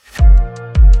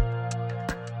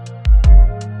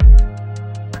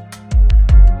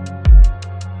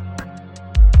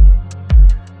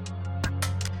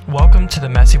to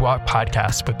the Messy Walk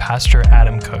podcast with Pastor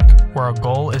Adam Cook, where our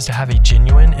goal is to have a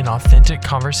genuine and authentic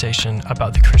conversation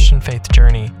about the Christian faith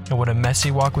journey and what a messy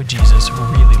walk with Jesus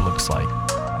really looks like.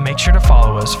 Make sure to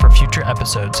follow us for future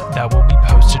episodes that will be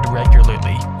posted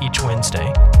regularly each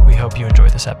Wednesday. We hope you enjoy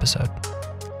this episode.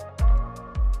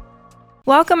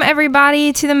 Welcome,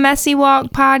 everybody, to the Messy Walk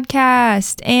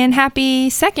podcast, and happy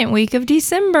second week of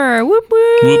December. Whoop,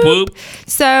 whoop. Whoop, whoop.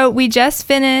 So we just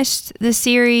finished the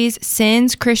series,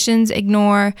 Sins Christians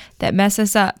Ignore That Mess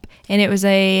Us Up, and it was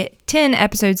a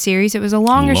 10-episode series. It was a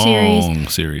longer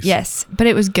series. Yes, but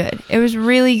it was good. It was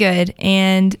really good,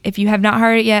 and if you have not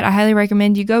heard it yet, I highly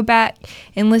recommend you go back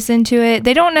and listen to it.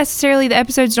 They don't necessarily, the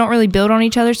episodes don't really build on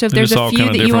each other, so if there's a few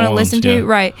that you want to listen to,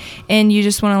 right, and you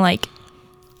just want to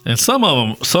and some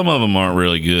of them aren't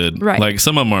really good. Right. Like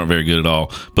some of them aren't very good at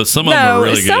all. But some of them are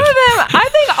really good. Some of them, I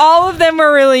think all of them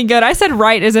were really good. I said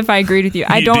right as if I agreed with you.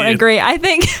 I don't agree. I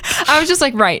think I was just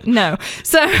like right. No.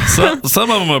 So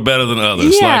some of them are better than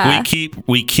others. Yeah. Like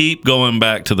we keep going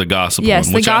back to the gospel yes,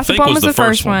 one, which the gospel I think one was the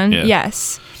first one. Yeah.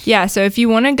 Yes. Yeah, so if you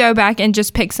want to go back and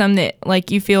just pick some that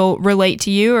like you feel relate to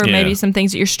you, or maybe some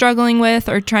things that you're struggling with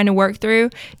or trying to work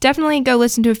through, definitely go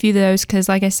listen to a few of those, because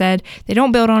like I said, they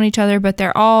don't build on each other, but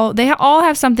they all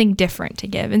have something different to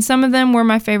give. And some of them were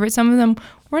my favorites, some of them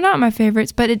were not my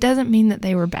favorites, but it doesn't mean that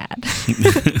they were bad.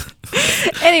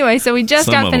 Anyway, so we just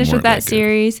got finished with that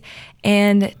series.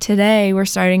 And today we're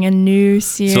starting a new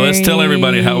series. So let's tell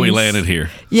everybody how we landed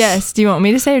here. Yes. Do you want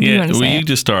me to say it, or do you want to say it? You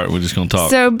just start. We're just going to talk.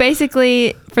 So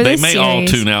basically, for this series... They may all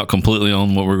tune out completely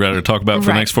on what we're going to talk about for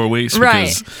the next 4 weeks.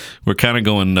 Because we're kind of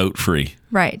going note-free.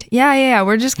 Right. Yeah.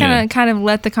 We're just going to kind of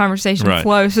let the conversation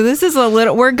flow. So this is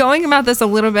we're going about this a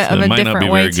little bit of a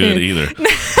different way, too. It might not be very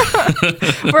good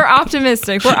either. We're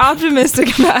optimistic. We're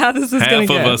optimistic about how this is going to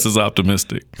go. Half of us is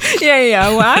optimistic. Yeah.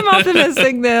 Well, I'm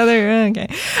optimistic. The other, okay.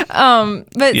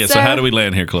 So how do we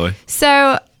land here, Chloe?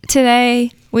 So today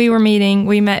we were meeting.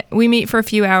 We meet for a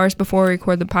few hours before we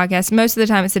record the podcast. Most of the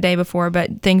time it's the day before,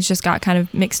 but things just got kind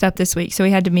of mixed up this week, so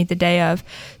we had to meet the day of.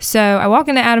 So I walk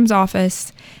into Adam's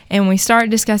office and we start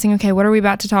discussing, okay, what are we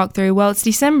about to talk through? Well, it's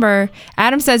December.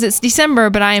 Adam says it's December,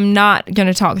 but I am not going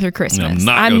to talk through Christmas.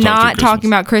 I'm not talking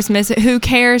about Christmas. Who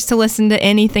cares to listen to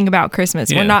anything about Christmas?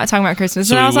 Yeah. We're not talking about Christmas.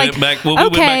 So and I was we went back to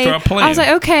our plan. I was like,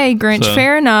 okay, Grinch,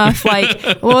 fair enough.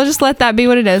 Like, we'll just let that be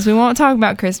what it is. We won't talk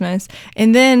about Christmas.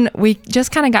 And then we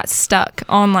just kind of got stuck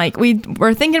on we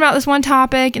were thinking about this one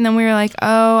topic, and then we were like,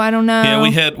 oh, I don't know. Yeah,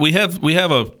 we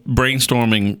have a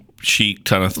brainstorming sheet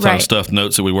kind of stuff,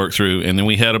 notes that we work through, and then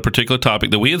we had a particular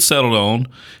topic that we had settled on,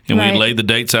 and we laid the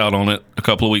dates out on it a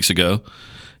couple of weeks ago.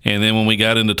 And then when we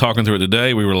got into talking through it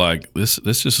today, we were like, this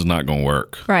just is not going to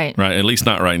work. Right. At least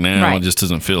not right now. Right. It just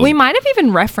doesn't feel. We might have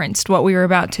even referenced what we were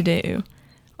about to do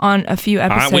on a few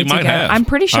episodes we might ago. have. I'm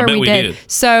pretty sure we did.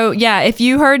 So yeah, if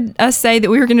you heard us say that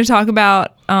we were going to talk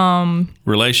about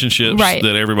relationships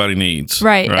that everybody needs.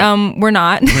 Right. We're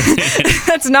not.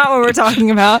 That's not what we're talking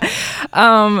about.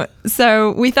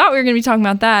 So we thought we were going to be talking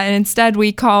about that, and instead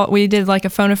we did like a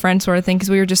phone a friend sort of thing, because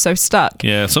we were just so stuck.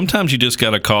 Yeah. Sometimes you just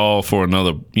got to call for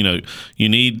another. You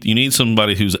need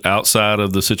somebody who's outside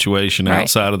of the situation,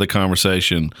 outside of the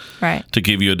conversation, to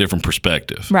give you a different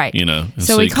perspective. Right.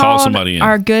 So we you call somebody in.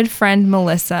 Our good friend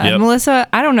Melissa. Yep. Melissa,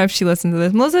 I don't know if she listens to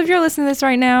this. Melissa, if you're listening to this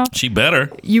right now, she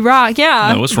better. You rock.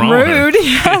 Yeah. No, what's wrong Rude. with her?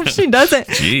 Yeah, she doesn't.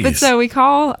 Jeez. But so we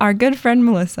call our good friend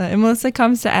Melissa, and Melissa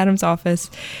comes to Adam's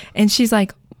office, and she's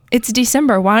like, it's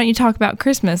December. Why don't you talk about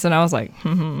Christmas? And I was like,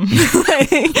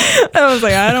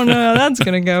 I don't know how that's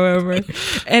going to go over.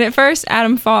 And at first,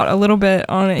 Adam fought a little bit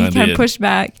on it. He kind of pushed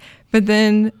back. But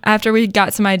then after we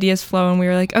got some ideas flowing, we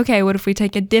were like, okay, what if we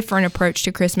take a different approach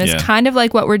to Christmas? Yeah. Kind of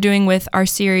like what we're doing with our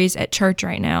series at church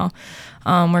right now.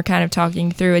 We're kind of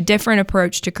talking through a different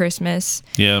approach to Christmas.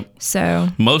 Yeah. So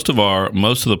most of the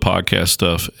podcast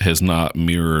stuff has not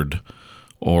mirrored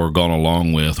or gone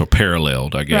along with or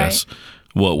paralleled, I guess,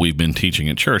 what we've been teaching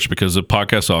at church, because the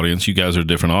podcast audience, you guys are a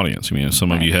different audience. I mean,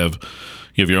 some of you have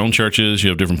your own churches, you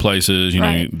have different places, you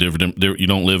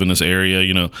don't live in this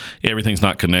area, everything's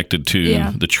not connected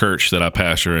to the church that I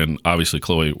pastor, and obviously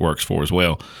Chloe works for as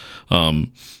well.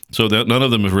 So none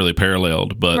of them have really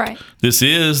paralleled, but this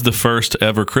is the first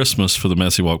ever Christmas for the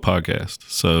Messy Walk podcast.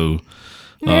 So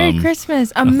Merry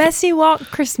Christmas. A Messy Walk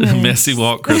Christmas. A Messy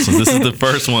Walk Christmas. This is the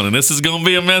first one, and this is going to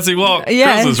be a Messy Walk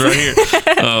Christmas right here.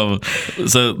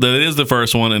 So that is the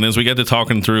first one, and as we got to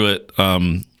talking through it,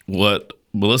 what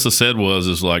Melissa said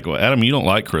was like, well, Adam, you don't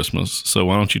like Christmas, so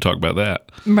why don't you talk about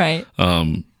that? Right.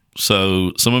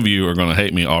 So some of you are going to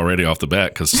hate me already off the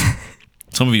bat, because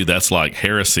some of you, that's like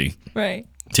heresy. Right.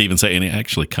 To even say, and it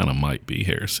actually kind of might be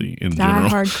heresy in general. Die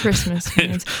hard Christmas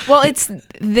fans. Well, it's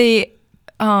the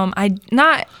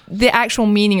not the actual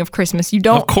meaning of Christmas. You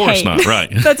don't. Of course hate. not. Right.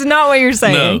 That's not what you're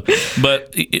saying. No,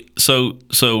 but so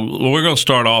we're going to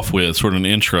start off with sort of an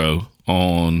intro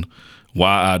on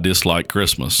why I dislike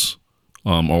Christmas,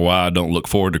 or why I don't look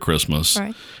forward to Christmas,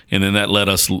 right. And then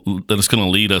that's going to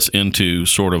lead us into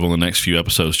sort of on the next few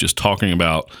episodes, just talking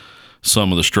about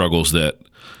some of the struggles that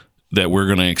we're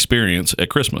going to experience at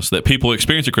Christmas, that people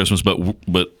experience at Christmas,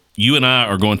 but you and I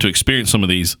are going to experience some of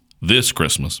these this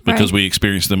Christmas because we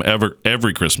experience them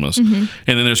every Christmas. And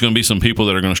then there's going to be some people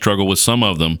that are going to struggle with some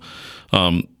of them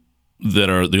that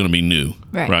are going to be new,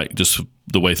 right? Just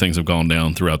the way things have gone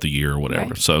down throughout the year or whatever.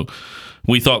 Right. So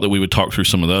we thought that we would talk through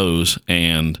some of those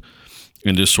and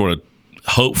just sort of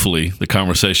hopefully the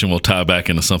conversation will tie back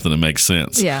into something that makes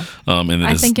sense. Yeah. And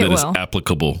that is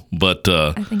applicable, but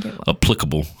I think it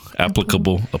will.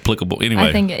 applicable. Anyway.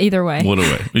 I think either way. What a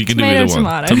way. You can tomato, do either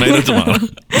one. Tomato.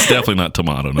 It's definitely not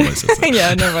tomato. Nobody says that.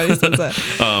 Yeah, nobody says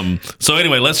that. So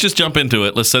anyway, let's just jump into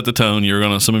it. Let's set the tone.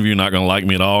 Some of you are not going to like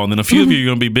me at all. And then a few of you are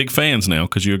going to be big fans now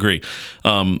because you agree.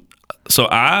 So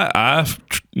I've,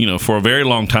 for a very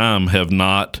long time have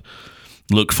not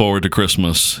looked forward to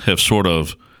Christmas, have sort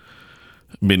of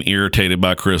been irritated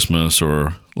by Christmas,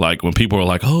 or like when people are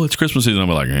like, oh, it's Christmas season, I'm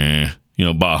like,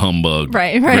 bah humbug,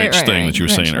 Grinch thing that you were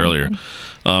saying earlier.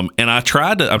 And I've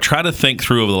tried to think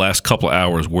through over the last couple of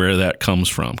hours where that comes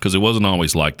from, because it wasn't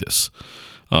always like this.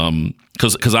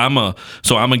 Because I'm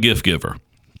a gift giver.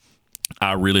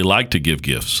 I really like to give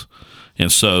gifts.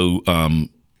 And so,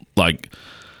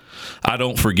 I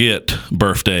don't forget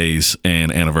birthdays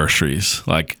and anniversaries.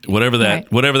 Like whatever that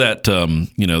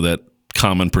that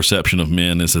common perception of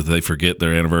men is that they forget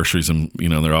their anniversaries and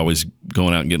they're always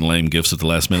going out and getting lame gifts at the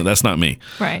last minute. That's not me.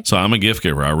 Right. So I'm a gift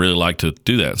giver. I really like to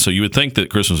do that. So you would think that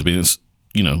Christmas would be this,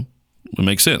 it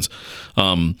makes sense.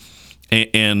 And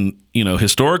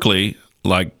historically,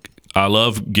 like, I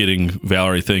love getting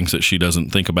Valerie things that she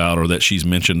doesn't think about or that she's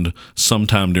mentioned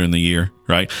sometime during the year,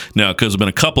 right? Now, because there's been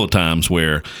a couple of times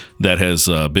where that has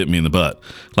bit me in the butt.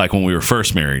 Like when we were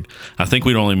first married. I think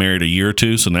we'd only married a year or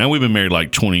two, so now we've been married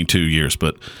like 22 years,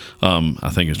 but I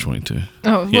think it's 22.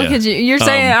 Oh, yeah. Look at you. You're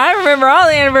saying, I remember all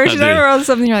the anniversaries. I remember all the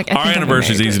stuff, and you're like, our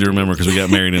anniversary is easy to remember because we got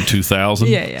married in 2000.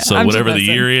 Yeah. So whatever the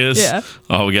year is,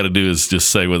 all we got to do is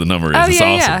just say what the number is. It's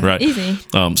awesome, right? Easy.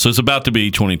 So it's about to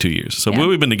be 22 years. So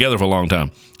we've been together for a long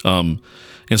time.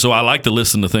 And so I like to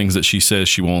listen to things that she says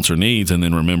she wants or needs and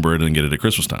then remember it and get it at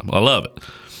Christmas time. I love it.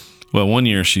 Well, one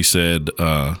year she said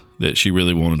that she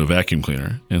really wanted a vacuum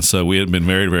cleaner. And so we had been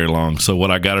married very long. So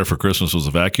what I got her for Christmas was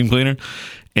a vacuum cleaner.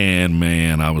 And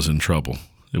man, I was in trouble.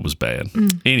 It was bad.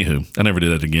 Anywho, I never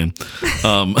did that again.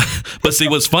 But see,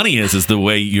 what's funny is the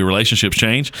way your relationships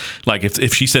change. Like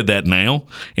if she said that now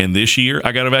and this year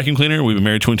I got a vacuum cleaner, we've been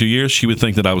married 22 years, she would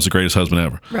think that I was the greatest husband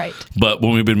ever. Right. But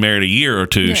when we've been married a year or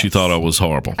two, she thought I was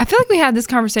horrible. I feel like we had this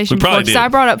conversation before because I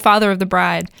brought up father of the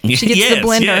bride. She gets the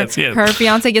blender. Yes. Her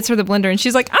fiance gets her the blender and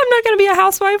she's like, I'm not going to be a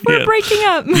housewife. We're breaking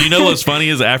up. You know what's funny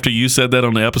is after you said that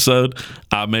on the episode,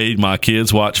 I made my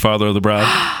kids watch Father of the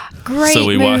Bride. Great So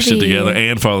we movie. watched it together,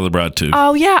 and Father of the Bride too.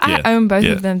 Oh yeah, I own both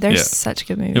of them. They're such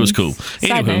good movies. It was cool.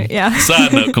 Side note,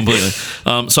 Side note, completely.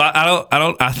 So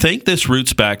I think this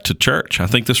roots back to church. I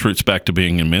think this roots back to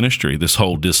being in ministry. This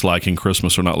whole disliking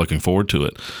Christmas or not looking forward to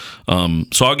it.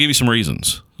 So I'll give you some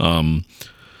reasons.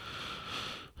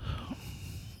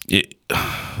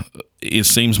 It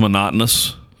seems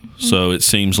monotonous. So it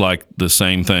seems like the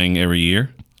same thing every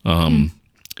year.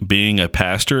 Being a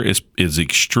pastor is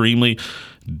extremely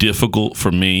difficult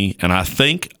for me, and I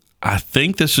think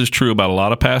this is true about a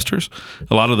lot of pastors.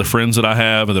 A lot of the friends that I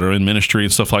have that are in ministry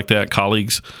and stuff like that,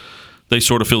 colleagues, they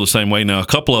sort of feel the same way. Now, a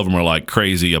couple of them are like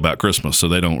crazy about Christmas, so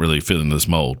they don't really fit in this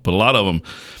mold. But a lot of them,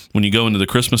 when you go into the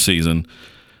Christmas season,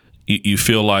 you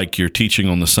feel like you're teaching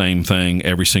on the same thing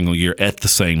every single year at the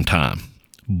same time,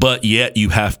 but yet you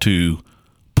have to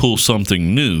pull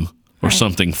something new or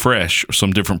something fresh or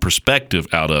some different perspective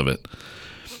out of it.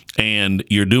 And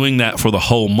you're doing that for the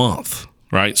whole month,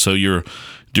 right? So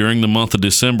during the month of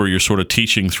December, you're sort of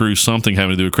teaching through something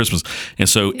having to do with Christmas. And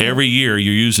so every year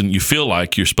you feel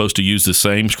like you're supposed to use the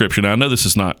same scripture. Now, I know this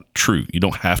is not true. You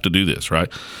don't have to do this,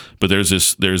 right? But there's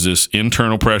this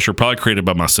internal pressure, probably created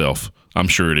by myself. I'm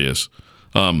sure it is,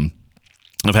 of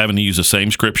having to use the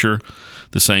same scripture,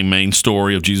 the same main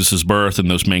story of Jesus' birth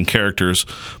and those main characters,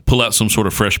 pull out some sort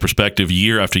of fresh perspective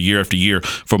year after year after year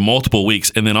for multiple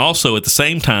weeks, and then also at the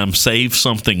same time save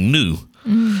something new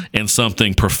and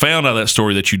something profound out of that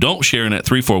story that you don't share in that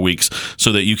 3-4 weeks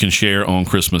so that you can share on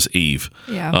Christmas Eve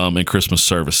and Christmas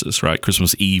services, right?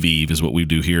 Christmas Eve is what we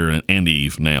do here, and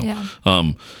Eve now.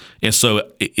 Yeah. And so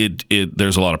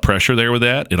there's a lot of pressure there with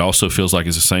that. It also feels like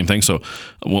it's the same thing. So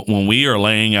when we are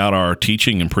laying out our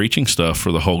teaching and preaching stuff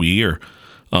for the whole year,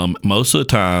 most of the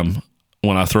time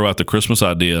when I throw out the Christmas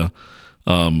idea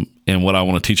and what I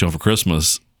want to teach on for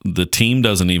Christmas, the team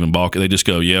doesn't even balk. They just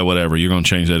go, yeah, whatever. You're going to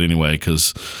change that anyway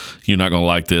because you're not going to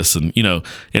like this. And,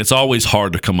 it's always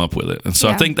hard to come up with it. And so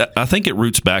I think it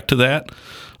roots back to that.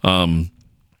 And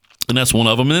that's one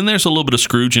of them. And then there's a little bit of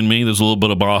Scrooge in me. There's a little bit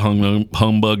of bah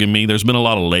humbug in me. There's been a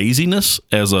lot of laziness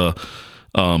as a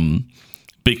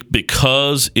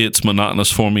because it's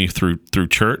monotonous for me through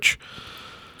church.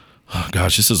 Oh,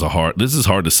 gosh, this is hard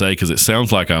to say because it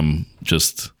sounds like I'm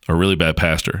just a really bad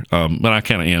pastor, but I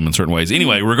kind of am in certain ways.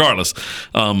 Anyway, regardless,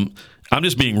 I'm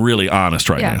just being really honest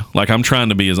right now. Like I'm trying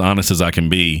to be as honest as I can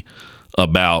be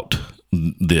about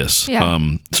this. Yeah.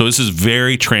 So this is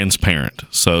very transparent.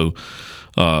 So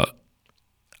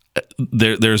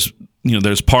there's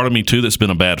part of me too that's been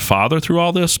a bad father through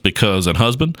all this and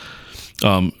husband.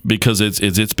 Because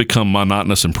it's become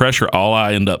monotonous and pressure. All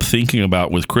I end up thinking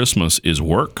about with Christmas is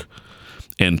work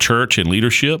and church and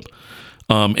leadership.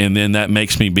 And then that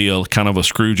makes me be a kind of a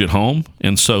Scrooge at home.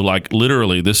 And so like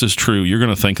literally, this is true. You're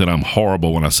going to think that I'm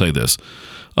horrible when I say this.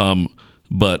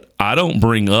 But I don't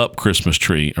bring up Christmas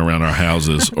tree around our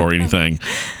houses or anything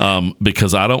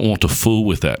because I don't want to fool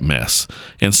with that mess.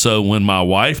 And so when my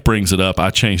wife brings it up, I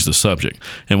change the subject.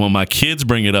 And when my kids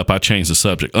bring it up, I change the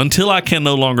subject until I can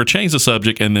no longer change the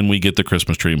subject. And then we get the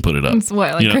Christmas tree and put it up. It's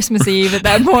Christmas Eve at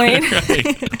that point.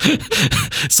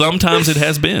 Sometimes it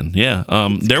has been. Yeah.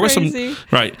 There was some,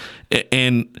 right.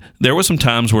 And there was some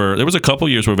times where there was a couple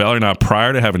years where Valerie and I,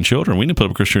 prior to having children, we didn't put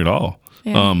up a Christmas tree at all.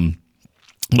 Yeah.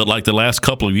 But like the last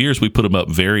couple of years, we put them up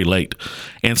very late.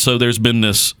 And so there's been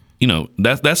this,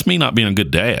 that's me not being a good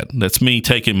dad. That's me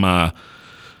taking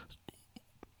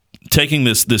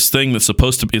this thing that's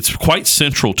supposed to be, it's quite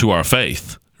central to our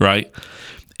faith, right?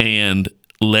 And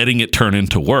letting it turn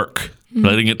into work,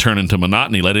 letting it turn into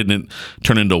monotony, letting it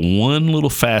turn into one little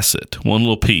facet, one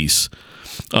little piece,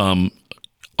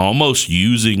 almost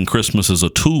using Christmas as a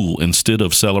tool instead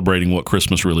of celebrating what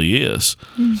Christmas really is.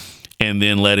 And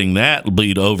then letting that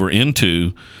bleed over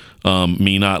into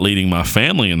me not leading my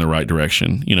family in the right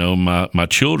direction. My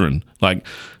children, like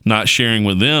not sharing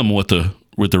with them what the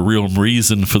real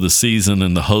reason for the season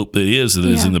and the hope that is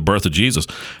in the birth of Jesus.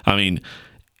 I mean,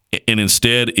 and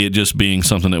instead it just being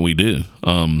something that we do,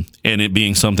 and it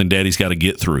being something Daddy's got to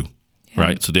get through,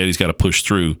 right? So Daddy's got to push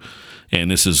through,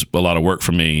 and this is a lot of work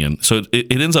for me, and so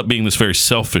it ends up being this very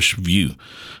selfish view.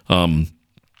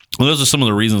 Well, those are some of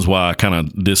the reasons why I kind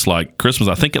of dislike Christmas.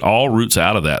 I think it all roots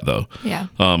out of that, though. Yeah.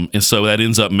 And so that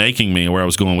ends up making me, where I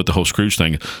was going with the whole Scrooge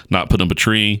thing, not putting up a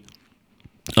tree,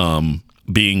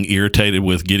 being irritated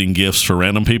with getting gifts for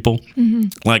random people. Mm-hmm.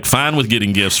 Like, fine with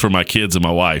getting gifts for my kids and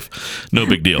my wife. No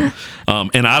big deal.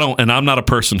 And I'm not a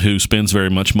person who spends very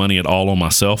much money at all on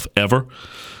myself, ever.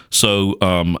 So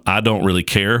I don't really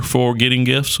care for getting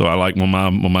gifts. So I like when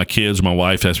my kids or my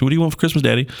wife ask me, "What do you want for Christmas,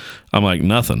 Daddy?" I'm like,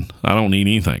 nothing. I don't need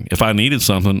anything. If I needed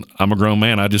something, I'm a grown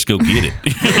man. I just go get it.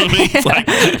 You know what I mean? It's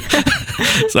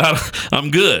like, so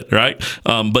I'm good, right?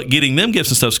 But getting them gifts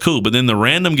and stuff's cool. But then the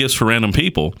random gifts for random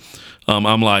people,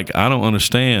 I'm like, I don't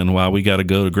understand why we got to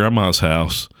go to Grandma's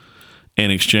house and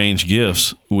exchange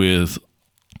gifts with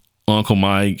Uncle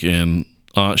Mike and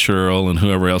Aunt Cheryl and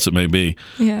whoever else it may be.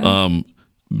 Yeah.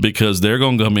 Because they're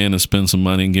going to come in and spend some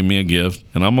money and give me a gift,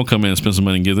 and I'm going to come in and spend some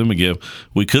money and give them a gift.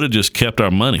 We could have just kept our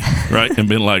money, right, and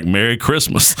been like, Merry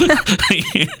Christmas. You know what I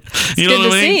mean?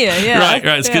 See you, yeah. Right.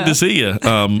 It's good to see you.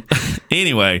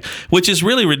 Anyway, which is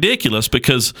really ridiculous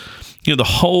because, the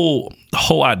whole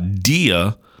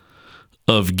idea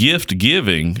of gift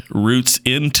giving roots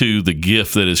into the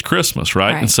gift that is Christmas,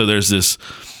 right? And so there's this,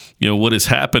 what has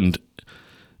happened,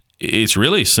 it's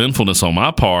really sinfulness on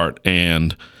my part,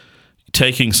 and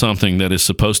taking something that is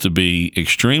supposed to be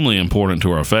extremely important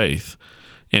to our faith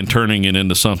and turning it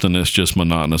into something that's just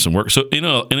monotonous and work. So, and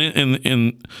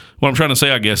what I'm trying to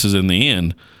say, I guess, is in the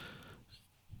end,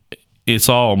 it's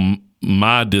all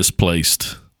my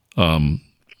displaced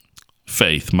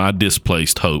faith, my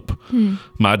displaced hope,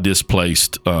 my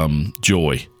displaced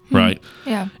joy, right?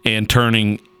 Yeah. And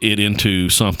turning it into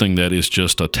something that is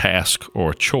just a task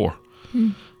or a chore.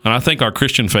 And I think our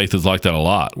Christian faith is like that a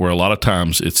lot, where a lot of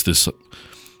times it's this,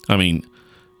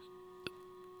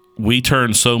 we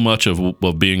turn so much of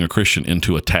being a Christian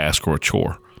into a task or a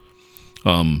chore.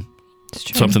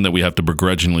 something that we have to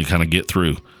begrudgingly kind of get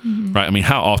through, right? I mean,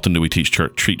 how often do we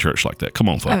treat church like that? Come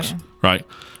on, folks, right?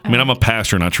 I mean, I'm a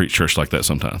pastor and I treat church like that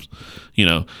sometimes.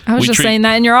 I was just saying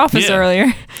that in your office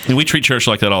earlier. And we treat church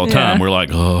like that all the time. We're like,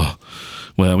 oh,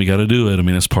 well, we got to do it. I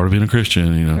mean, it's part of being a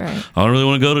Christian. Right. I don't really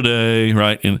want to go today,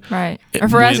 right? Right. Or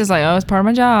for us, it's like, oh, it's part of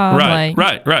my job.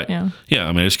 Right. Yeah.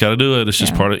 I mean, I just got to do it. It's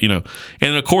just part of,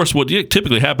 And of course, what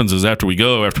typically happens is after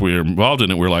we're involved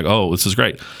in it, we're like, oh, this is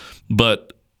great.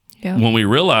 But when we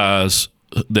realize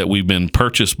that we've been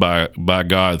purchased by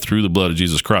God through the blood of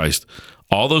Jesus Christ,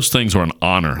 all those things are an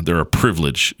honor. They're a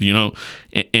privilege,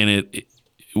 and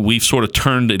we've sort of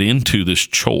turned it into this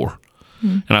chore.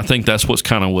 And I think that's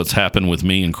what's happened with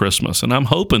me in Christmas. And I'm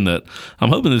hoping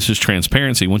this is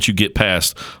transparency. Once you get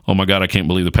past, oh my God, I can't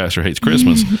believe the pastor hates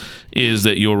Christmas, is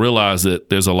that you'll realize that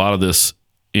there's a lot of this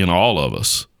in all of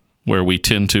us where we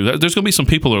tend to, there's going to be some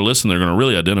people that are listening, they're going to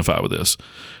really identify with this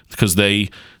because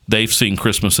they've seen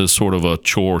Christmas as sort of a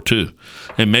chore too.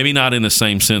 And maybe not in the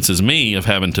same sense as me of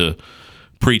having to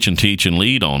preach and teach and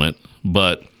lead on it,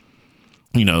 but,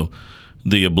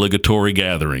 the obligatory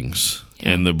gatherings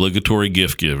and the obligatory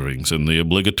gift givings and the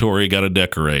obligatory got to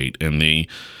decorate and the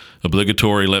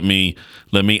obligatory let me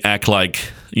act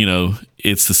like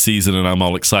it's the season and I'm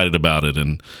all excited about it,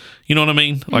 and you know what I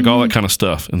mean, like all that kind of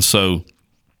stuff. And so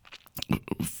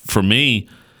for me,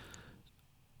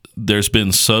 there's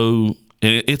been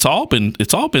it's all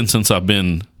been since I've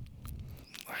been.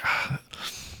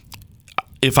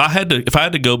 If I had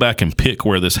to go back and pick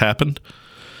where this happened,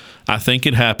 I think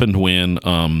it happened when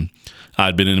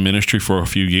I'd been in ministry for a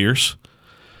few years.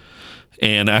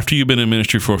 And after you've been in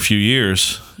ministry for a few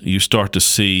years, you start to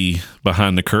see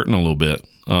behind the curtain a little bit,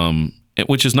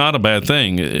 which is not a bad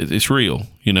thing. It's real,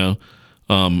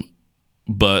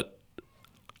 but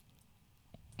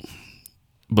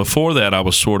before that, I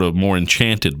was sort of more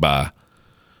enchanted by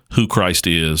who Christ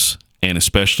is, and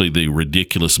especially the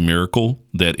ridiculous miracle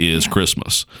that is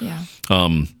Christmas. Yeah.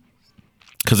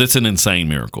 Because it's an insane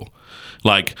miracle.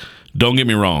 Like, don't get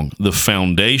me wrong, the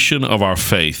foundation of our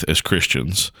faith as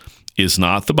Christians is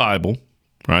not the Bible,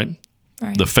 right?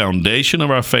 Right. The foundation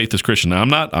of our faith as Christian. Now,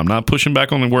 I'm not pushing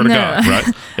back on the Word of God, right?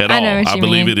 At all. I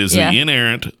believe it is the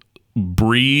inerrant,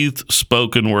 breathed,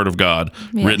 spoken Word of God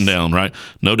written down, right?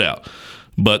 No doubt.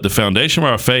 But the foundation of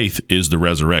our faith is the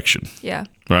resurrection. Yeah.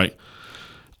 Right?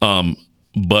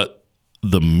 But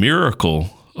the miracle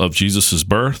of Jesus'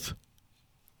 birth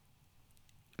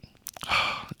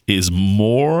is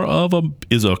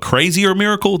a crazier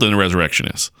miracle than the resurrection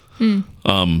is.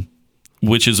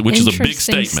 Which is a big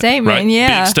statement, right?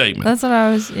 Yeah. Big statement. That's what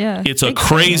I was. Yeah. It's a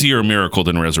crazier miracle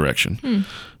than resurrection.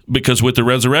 Because with the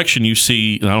resurrection, you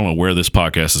see, I don't know where this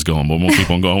podcast is going, but we'll keep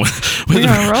on going.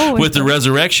 With the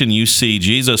resurrection, you see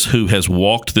Jesus who has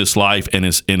walked this life and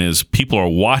his people are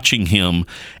watching him,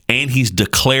 and he's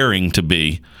declaring to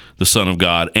be the Son of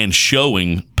God and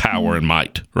showing power and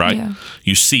might, right? Yeah.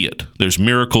 You see it. There's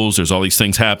miracles. There's all these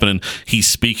things happening. He's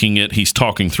speaking it. He's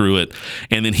talking through it.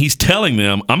 And then he's telling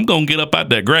them, I'm going to get up out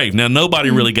that grave. Now,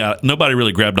 nobody really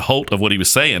grabbed a hold of what he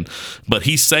was saying, but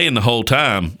he's saying the whole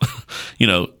time,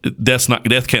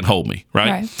 death can't hold me,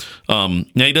 right? Now,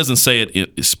 he doesn't say it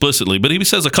explicitly, but he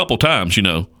says a couple times,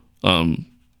 3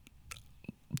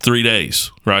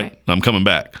 days, right? I'm coming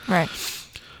back. Right.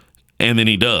 And then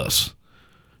he does.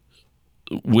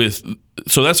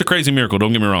 So that's a crazy miracle,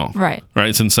 don't get me wrong. Right.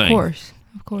 It's insane.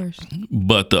 Of course.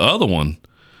 But the other one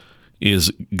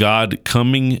is God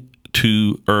coming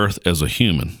to earth as a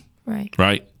human.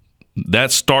 Right.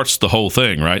 That starts the whole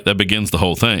thing, right? That begins the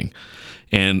whole thing.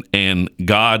 And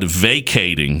God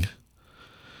vacating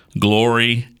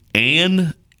glory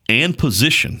and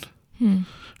position.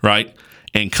 Right?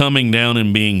 And coming down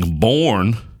and being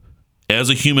born as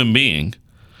a human being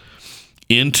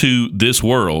into this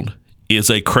world is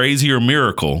a crazier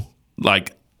miracle.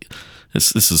 Like,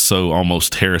 this is so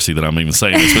almost heresy that I'm even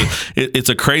saying this, but it's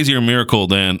a crazier miracle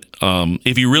than,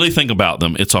 if you really think about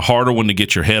them, it's a harder one to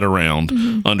get your head around,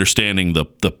 understanding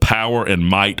the power and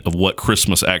might of what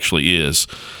Christmas actually is,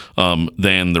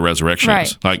 than the resurrection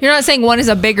is. Like, you're not saying one is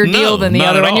a bigger deal than the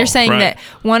other one. You're saying that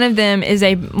one of them is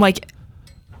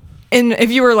and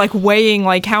if you were weighing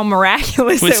how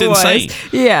miraculous it was, insane.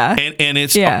 Yeah, and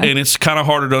it's kind of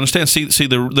harder to understand. See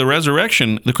the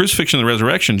resurrection, the crucifixion, and the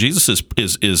resurrection. Jesus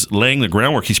is laying the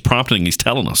groundwork. He's prompting. He's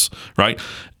telling us, right?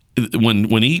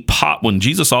 When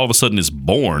Jesus all of a sudden is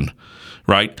born,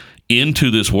 right, into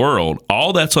this world,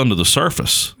 all that's under the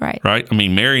surface, right? I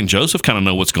mean, Mary and Joseph kind of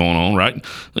know what's going on, right?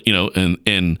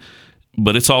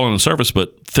 But it's all on the surface.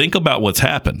 But think about what's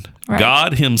happened. Right.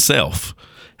 God Himself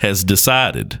has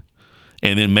decided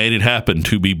and then made it happen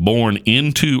to be born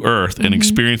into earth and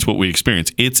experience what we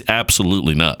experience. It's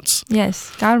absolutely nuts.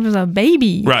 Yes. God was a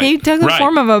baby. Right. He took the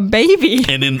form of a baby.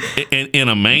 And in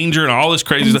a manger and all this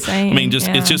crazy stuff. I mean,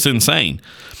 it's just insane.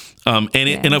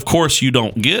 And of course, you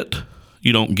don't get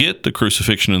the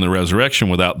crucifixion and the resurrection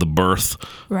without the birth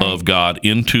of God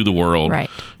into the world,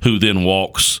 who then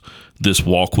walks this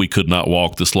walk we could not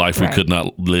walk, this life we could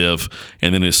not live,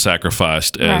 and then is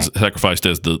sacrificed as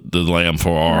the lamb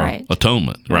for our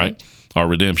atonement, our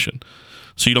redemption.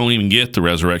 So you don't even get the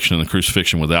resurrection and the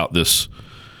crucifixion without this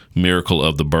miracle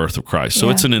of the birth of Christ.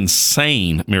 So it's an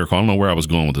insane miracle. I don't know where I was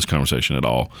going with this conversation at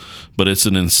all, but it's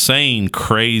an insane,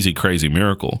 crazy, crazy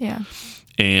miracle. Yeah.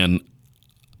 And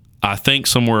I think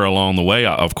somewhere along the way,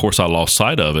 of course, I lost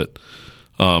sight of it.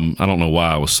 I don't know why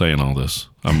I was saying all this.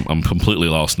 I'm completely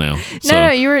lost now. No,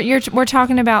 we're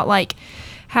talking about like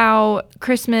how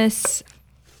Christmas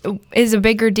is a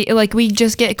bigger deal. Like we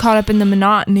just get caught up in the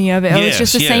monotony of it. It's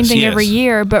just the same thing every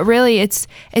year. But really, it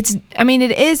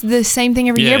is the same thing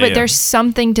every year. But there's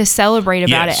something to celebrate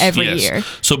about it every year.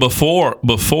 So before,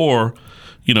 for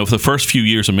the first few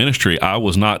years of ministry, I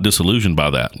was not disillusioned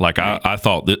by that. Like I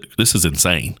thought that this is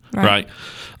insane, right?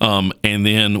 And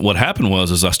then what happened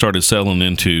was I started settling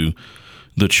into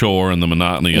the chore and the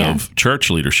monotony of church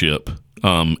leadership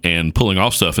and pulling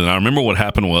off stuff. And I remember what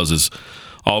happened was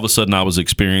all of a sudden I was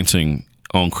experiencing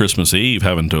on Christmas Eve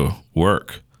having to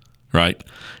work, right?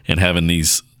 And having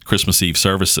these Christmas Eve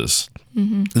services.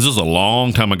 Mm-hmm. This was a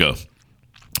long time ago.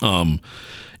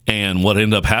 And what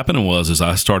ended up happening was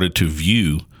I started to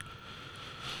view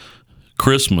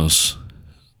Christmas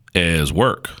as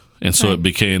work. And so it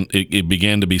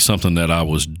began to be something that I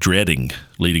was dreading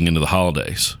leading into the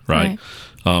holidays, right?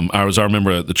 I remember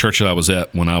at the church that I was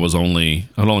at when I was only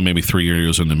maybe 3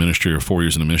 years in the ministry or 4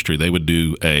 years in the ministry, they would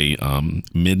do a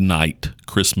midnight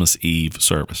Christmas Eve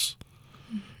service.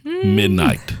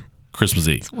 Midnight Christmas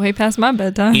Eve. It's way past my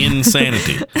bedtime.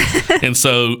 Insanity. And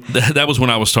so that was when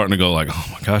I was starting to go like, oh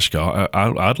my gosh, God,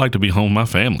 I'd like to be home with my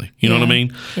family. You know what I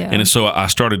mean? Yeah. And so I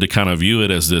started to kind of view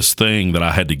it as this thing that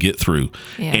I had to get through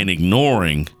and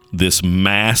ignoring this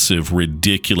massive,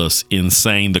 ridiculous,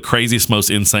 insane, the craziest, most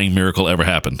insane miracle ever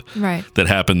happened. Right. That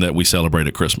happened that we celebrate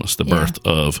at Christmas, the birth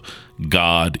of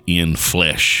God in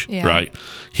flesh, right?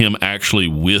 Him actually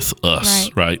with us,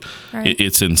 right?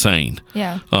 It's insane.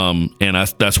 Yeah. And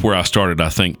that's where I started, I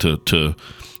think, to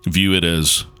view it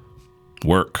as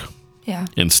work. Yeah.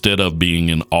 Instead of being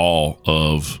in awe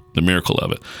of the miracle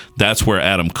of it. That's where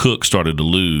Adam Cook started to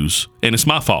lose, and it's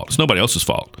my fault. It's nobody else's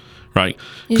fault. Right,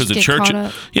 because the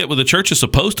church is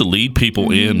supposed to lead people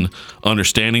in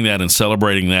understanding that and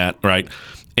celebrating that, right?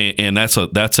 And that's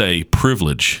a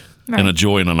privilege and a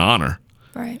joy and an honor.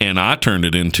 Right. And I turned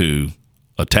it into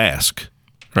a task.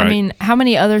 Right? I mean, how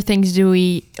many other things do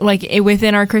we like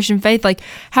within our Christian faith? Like,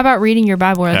 how about reading your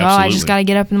Bible? We're like, I just got to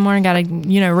get up in the morning, got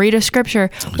to read a scripture.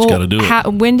 Just got to do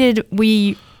it. When did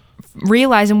we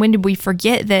realize and when did we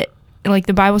forget that? Like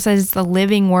the Bible says, it's the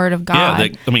living word of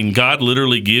God. Yeah, God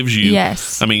literally gives you.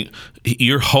 Yes.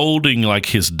 You're holding like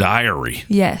His diary.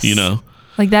 Yes.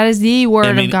 Like that is the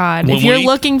word of God. If you're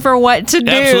looking for what to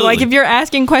do, like if you're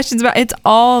asking questions about, it's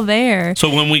all there.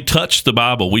 So when we touch the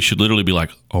Bible, we should literally be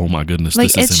like, oh my goodness,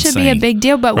 this is insane. It should be a big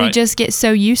deal, but we just get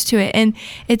so used to it. And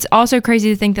it's also crazy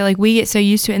to think that like we get so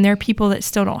used to it and there are people that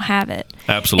still don't have it.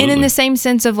 Absolutely. And in the same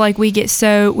sense of like we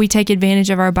take advantage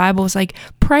of our Bibles, like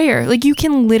prayer, like you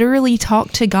can literally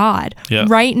talk to God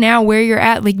right now where you're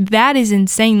at. Like that is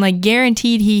insane. Like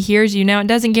guaranteed He hears you. Now it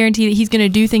doesn't guarantee that He's going to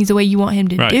do things the way you want Him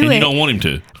to do it. And you don't want Him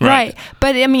to. Right.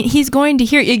 But I mean, He's going to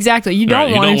hear you. Exactly. You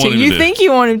don't want Him to. You think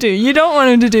you want Him to. You don't want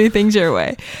Him to do things your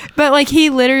way. But like He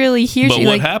literally hears you.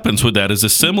 But what happens with that is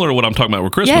it's similar to what I'm talking about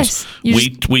with Christmas.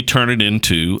 Yes, we turn it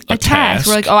into a task.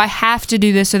 We're like, oh, I have to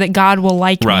do this so that God will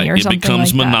like me or something. It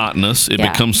becomes monotonous. It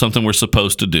becomes something we're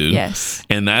supposed to do. Yes.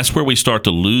 And that's where we start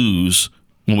to lose.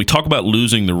 When we talk about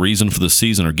losing the reason for the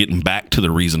season or getting back to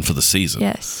the reason for the season.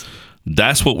 Yes.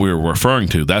 That's what we're referring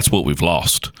to. That's what we've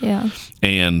lost. Yeah.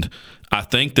 And I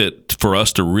think that for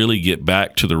us to really get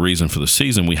back to the reason for the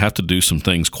season, we have to do some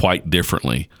things quite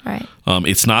differently. Right.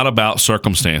 It's not about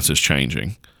circumstances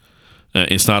changing.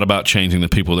 It's not about changing the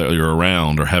people that you're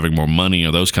around or having more money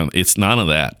or those kind of. It's none of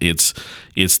that. It's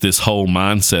this whole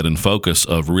mindset and focus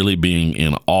of really being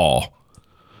in awe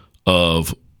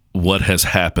of what has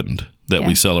happened that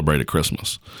we celebrate at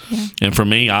Christmas. Yeah. And for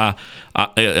me, I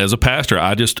as a pastor,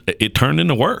 it turned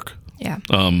into work. Yeah.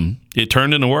 It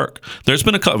turned into work. There's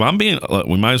been a couple.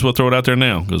 We might as well throw it out there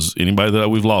now because anybody that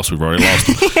we've lost, we've already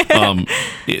lost them.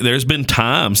 There's been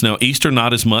times now. Easter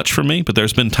not as much for me, but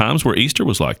there's been times where Easter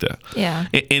was like that. Yeah.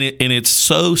 And it's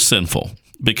so sinful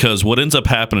because what ends up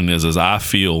happening is I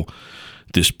feel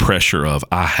this pressure of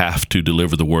I have to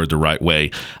deliver the word the right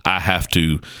way. I have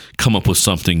to come up with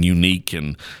something unique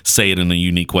and say it in a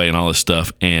unique way and all this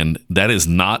stuff. And that is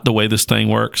not the way this thing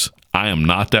works. I am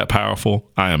not that powerful.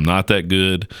 I am not that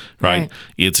good, right?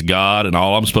 It's God, and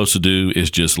all I'm supposed to do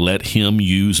is just let Him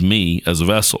use me as a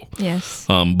vessel. Yes.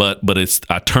 But it's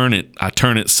I turn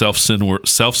it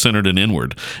self-centered and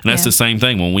inward, and that's the same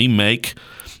thing when we make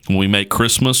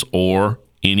Christmas or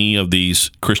any of these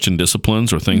Christian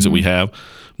disciplines or things that we have,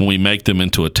 when we make them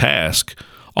into a task,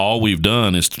 all we've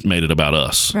done is made it about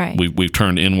us. Right. We've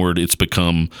turned inward. It's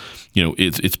become,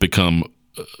 it's become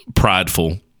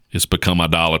prideful. It's become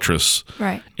idolatrous.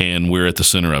 Right. And we're at the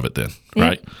center of it then,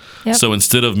 right? Yep. So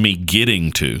instead of me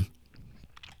getting to,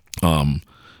 the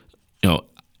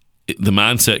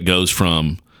mindset goes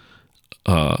from,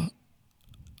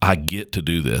 I get to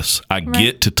do this. I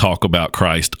get to talk about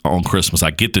Christ on Christmas.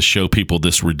 I get to show people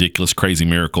this ridiculous, crazy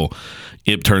miracle.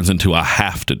 It turns into I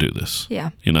have to do this. Yeah.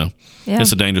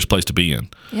 It's a dangerous place to be in.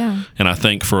 Yeah. And I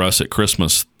think for us at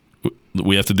Christmas,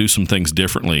 we have to do some things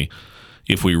differently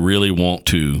if we really want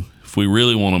to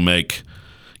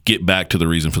get back to the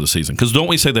reason for the season. Because don't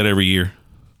we say that every year?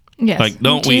 Yes. Like,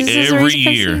 don't Jesus we every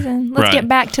year? Let's get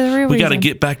back to the real reason. We got to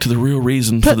get back to the real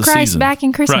reason for the season. Put Christ back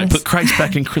in Christmas. Right, put Christ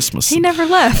back in Christmas. He never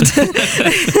left.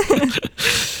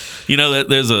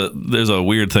 There's a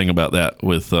weird thing about that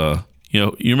with,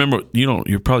 you remember,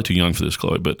 you're probably too young for this,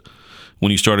 Chloe, but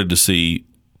when you started to see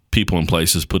people in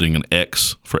places putting an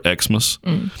X for Xmas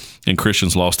and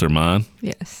Christians lost their mind.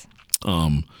 Yes.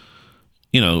 Of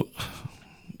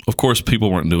course,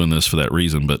 people weren't doing this for that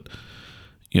reason, but,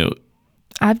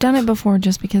 I've done it before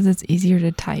just because it's easier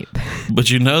to type. But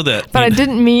that. But I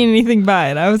didn't mean anything by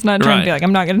it. I was not trying to be like,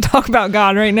 I'm not going to talk about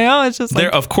God right now. It's just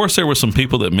like. Of course, there were some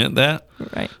people that meant that.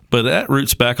 Right. But that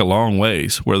roots back a long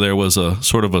ways, where there was a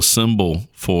sort of a symbol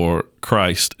for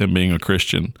Christ and being a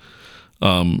Christian,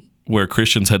 where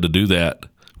Christians had to do that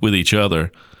with each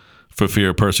other for fear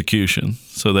of persecution.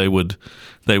 So they would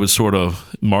sort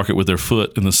of mark it with their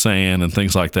foot in the sand and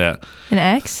things like that. An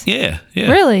X? Yeah.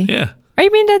 Really? Yeah. Are you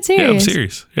being dead serious? Yeah, I'm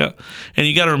serious. Yeah. And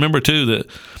you got to remember too that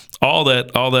all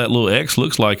that little X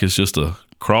looks like is just a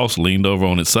cross leaned over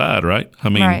on its side, right? I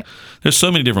mean, there's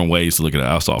so many different ways to look at it.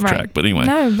 I was off track, but anyway,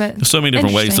 there's so many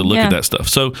different ways to look at that stuff.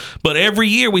 So, but every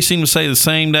year we seem to say the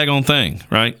same daggone thing,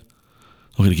 right?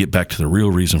 We're going to get back to the real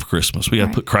reason for Christmas. We got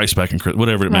to put Christ back in Christmas,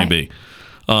 whatever it may be.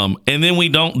 And then we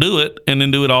don't do it, and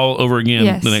then do it all over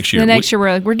again the next year. The next year,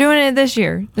 we're like, we're doing it this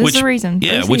year. This is the reason.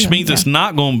 Yeah, which means it's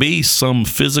not going to be some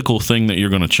physical thing that you're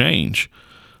going to change.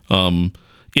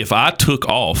 If I took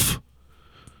off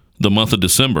the month of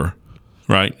December,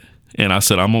 right, and I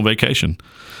said I'm on vacation,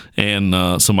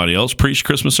 and somebody else preached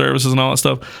Christmas services and all that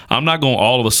stuff, I'm not going to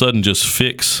all of a sudden just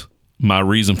fix my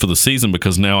reason for the season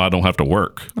because now I don't have to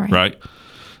work, right?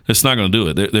 It's not going to do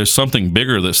it. There's something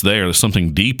bigger that's there. There's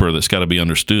something deeper that's got to be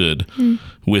understood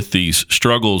with these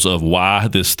struggles of why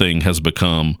this thing has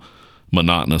become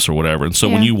monotonous or whatever. And so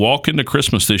when you walk into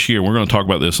Christmas this year, we're going to talk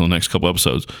about this in the next couple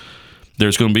episodes,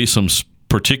 there's going to be some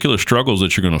particular struggles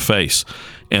that you're going to face.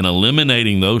 And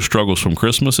eliminating those struggles from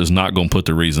Christmas is not going to put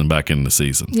the reason back in the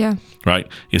season. Yeah. Right?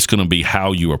 It's going to be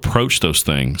how you approach those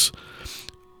things,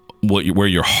 where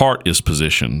your heart is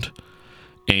positioned,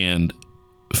 and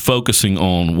focusing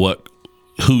on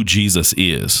who Jesus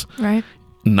is, right?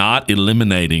 Not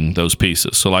eliminating those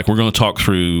pieces. So, like, we're going to talk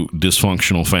through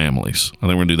dysfunctional families. I think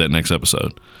we're going to do that next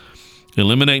episode.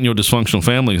 Eliminating your dysfunctional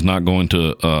family is not going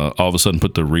to all of a sudden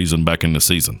put the reason back in the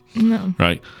season. No.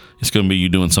 Right? It's going to be you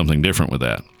doing something different with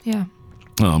that. Yeah.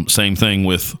 Same thing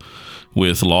with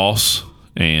loss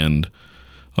and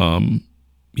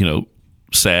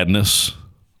sadness.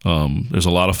 There's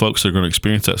a lot of folks that are going to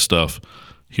experience that stuff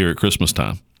here at Christmas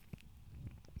time.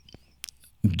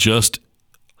 Just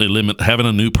having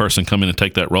a new person come in and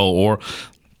take that role, or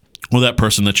that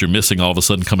person that you're missing all of a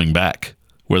sudden coming back,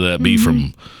 whether that be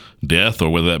from death or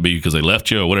whether that be because they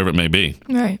left you or whatever it may be.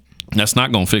 Right. That's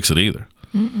not going to fix it either.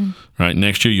 Mm-mm. Right.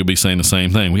 Next year you'll be saying the same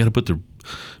thing. We got to put the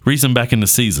reason back in the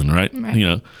season, right?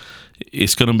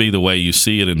 It's going to be the way you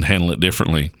see it and handle it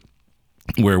differently,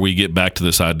 where we get back to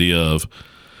this idea of,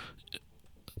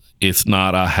 it's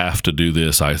not I have to do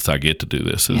this, I get to do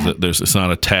this. It's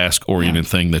not a task-oriented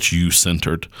thing that's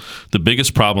you-centered. The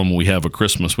biggest problem we have at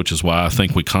Christmas, which is why I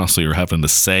think we constantly are having to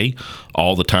say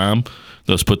all the time,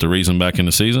 let's put the reason back in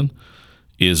the season,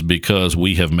 is because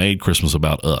we have made Christmas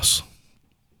about us,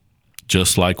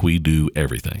 just like we do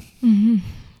everything. Mm-hmm.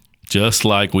 Just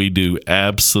like we do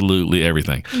absolutely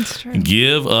everything. That's true.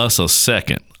 Give us a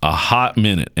second, a hot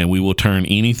minute, and we will turn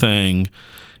anything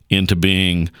into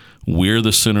being we're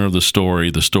the center of the story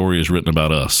is written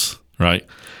about us, right?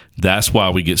 That's why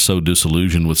we get so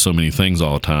disillusioned with so many things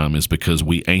all the time, is because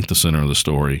we ain't the center of the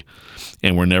story,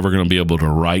 and we're never going to be able to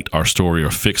write our story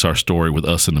or fix our story with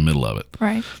us in the middle of it.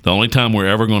 Right. The only time we're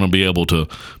ever going to be able to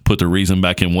put the reason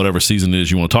back in whatever season it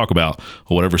is you want to talk about,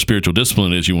 or whatever spiritual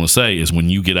discipline it is you want to say, is when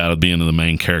you get out of being the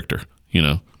main character. You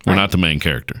know, we're not the main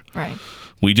character. Right.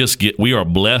 We are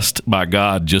blessed by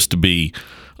God just to be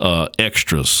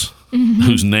extras. Mm-hmm.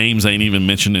 Whose names ain't even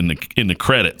mentioned in the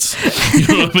credits. You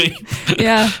know what I mean?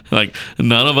 Yeah. Like,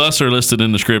 none of us are listed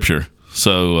in the scripture,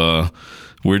 so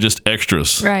we're just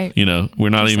extras. Right. You know, we're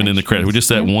not just even in the credits. We're just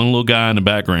that one little guy in the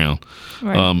background.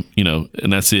 Right. You know,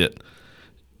 and that's it.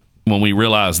 When we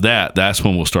realize that, that's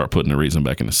when we'll start putting the reason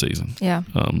back in the season. Yeah.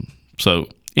 So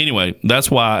anyway, that's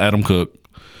why Adam Cook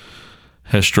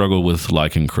has struggled with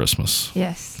liking Christmas.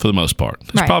 Yes. For the most part.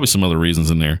 There's probably some other reasons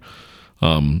in there.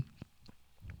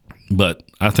 But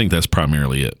I think that's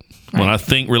primarily it. Right.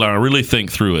 When I really think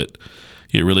through it,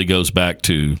 it really goes back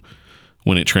to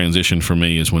when it transitioned for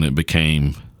me is when it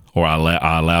became, or I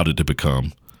allowed it to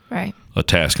become, a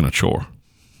task and a chore,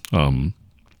 and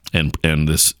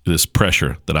this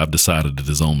pressure that I've decided that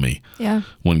is on me. Yeah.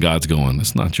 When God's going,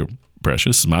 it's not your pressure.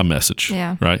 This is my message.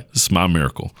 Yeah. Right. This is my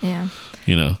miracle. Yeah.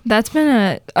 You know. That's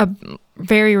been a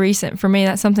very recent for me.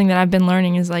 That's something that I've been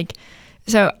learning is like,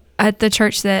 so at the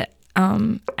church that.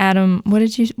 Adam, what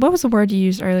was the word you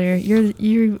used earlier?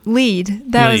 Your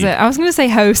lead. That was it. I was going to say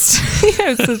host. He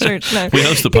hosts the church. No. We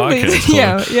host the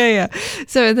podcast. Yeah.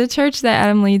 So the church that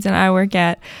Adam leads and I work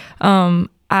at,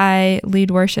 I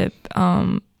lead worship,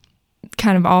 kind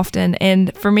of often.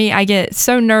 And for me, I get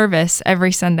so nervous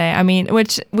every Sunday. I mean,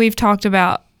 which we've talked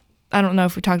about. I don't know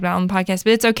if we talked about it on the podcast,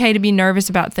 but it's okay to be nervous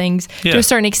about things to a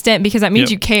certain extent because that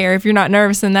means you care. If you're not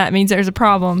nervous, then that means there's a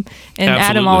problem. And Absolutely.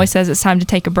 Adam always says it's time to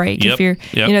take a break. If you're,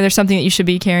 there's something that you should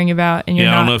be caring about and you're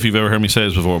not. I don't know if you've ever heard me say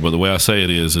this before, but the way I say it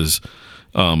is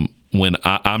when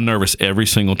I'm nervous every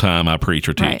single time I preach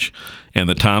or teach. Right. And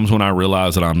the times when I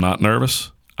realize that I'm not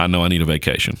nervous, I know I need a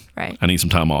vacation. Right. I need some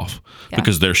time off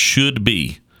because there should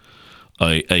be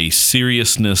a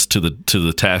seriousness to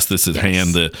the task that's at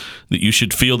hand, that you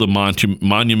should feel the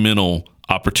monumental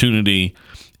opportunity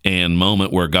and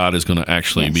moment where God is going to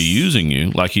actually be using you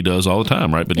like he does all the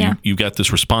time, right? But you got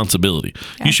this responsibility.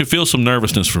 Yeah. You should feel some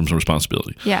nervousness from some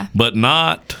responsibility. Yeah. But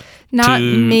not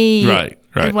me.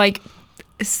 Right. Like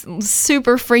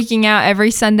super freaking out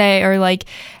every Sunday or like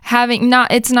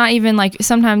it's not even like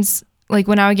sometimes like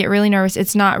when I would get really nervous,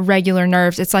 it's not regular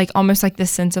nerves. It's like almost like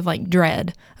this sense of like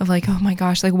dread of like, oh my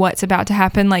gosh, like what's about to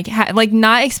happen? Like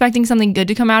not expecting something good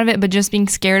to come out of it, but just being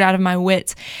scared out of my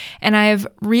wits. And I have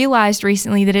realized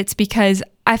recently that it's because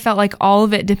I felt like all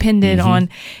of it depended on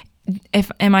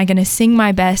am I going to sing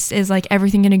my best? Is like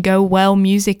everything going to go well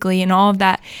musically and all of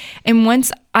that? And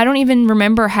once I don't even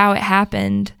remember how it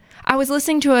happened. I was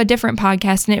listening to a different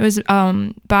podcast and it was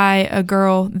by a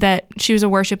girl that she was a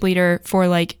worship leader for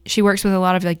like, she works with a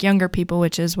lot of like younger people,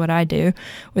 which is what I do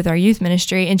with our youth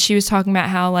ministry. And she was talking about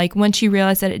how like once you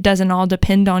realize that it doesn't all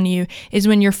depend on you is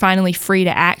when you're finally free to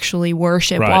actually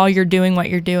worship while you're doing what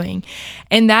you're doing.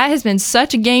 And that has been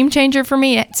such a game changer for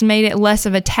me. It's made it less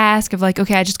of a task of like,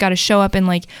 okay, I just got to show up and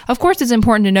like, of course it's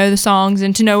important to know the songs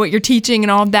and to know what you're teaching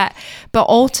and all of that. But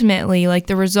ultimately like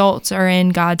the results are in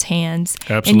God's hands.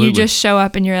 Absolutely. And you just show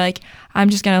up and you're like, I'm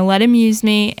just going to let him use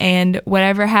me, and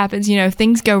whatever happens, if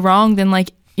things go wrong, then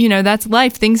like, that's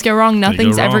life. Things go wrong.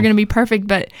 Nothing's ever going to be perfect.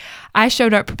 But I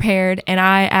showed up prepared and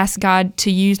I asked God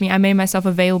to use me. I made myself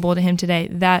available to him today.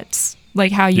 That's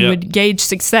like how you would gauge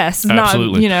success.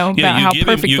 Absolutely. Not, about how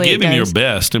perfectly it goes. You give him your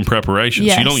best in preparation.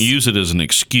 Yes. So you don't use it as an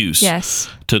excuse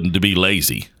to be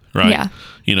lazy. Right.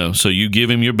 Yeah. So you give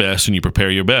him your best and you prepare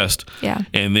your best. Yeah.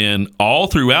 And then all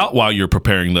throughout while you're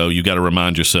preparing, though, you got to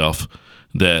remind yourself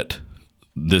that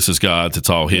this is God's. It's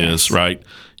all his, right?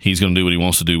 He's going to do what he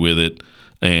wants to do with it.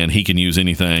 And he can use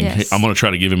anything. Yes. I'm going to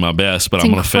try to give him my best, but I'm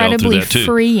going to fail through that too.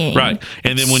 Freeing. Right.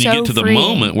 And then when you get to the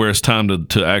moment where it's time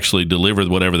to actually deliver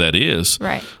whatever that is,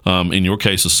 right. In your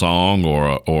case, a song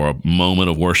or a moment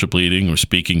of worship leading or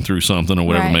speaking through something or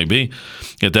whatever it may be,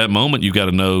 at that moment, you've got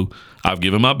to know I've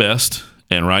given my best.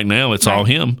 And right now it's all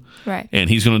him. Right. And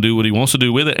he's going to do what he wants to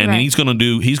do with it. And he's going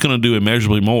to do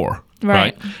immeasurably more.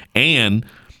 Right. And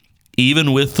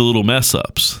even with the little mess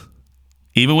ups,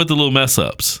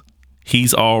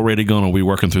 he's already going to be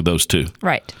working through those too.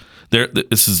 Right.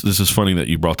 This is funny that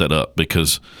you brought that up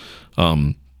because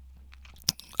I've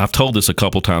told this a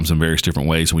couple times in various different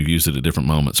ways and we've used it at different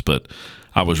moments, but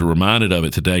I was reminded of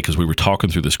it today because we were talking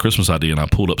through this Christmas idea and I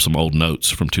pulled up some old notes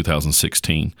from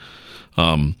 2016.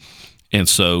 And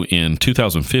so in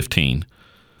 2015,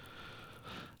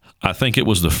 I think it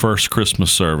was the first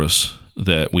Christmas service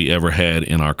that we ever had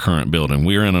in our current building.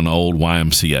 We're in an old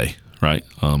YMCA, right?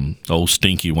 Old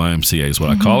stinky YMCA is what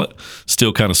I call it.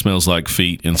 Still kind of smells like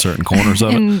feet in certain corners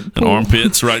of it, and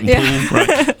armpits, right? And pool,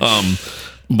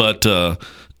 right?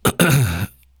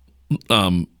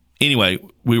 Anyway,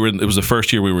 it was the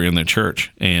first year we were in their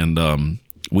church, and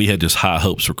we had just high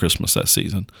hopes for Christmas that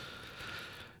season.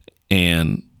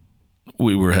 And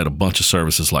we had a bunch of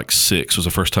services, like 6. It was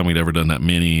the first time we'd ever done that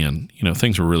many, and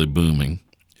things were really booming.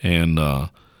 And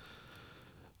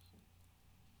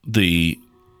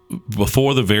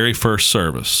before the very first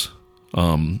service,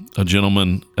 a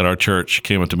gentleman at our church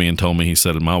came up to me and told me, he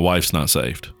said, "My wife's not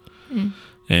saved,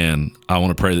 and I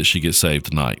want to pray that she gets saved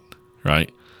tonight," right?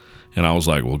 And I was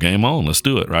like, "Well, game on, let's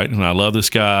do it," right? And I love this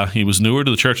guy. He was newer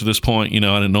to the church at this point. I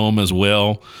didn't know him as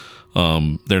well.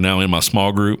 They're now in my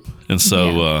small group, and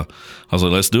so I was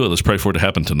like, "Let's do it. Let's pray for it to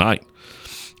happen tonight."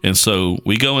 And so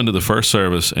we go into the first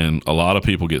service, and a lot of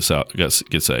people get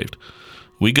saved.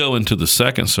 We go into the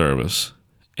second service,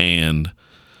 and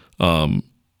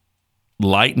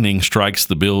lightning strikes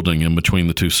the building in between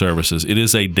the two services. It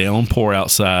is a downpour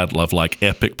outside of like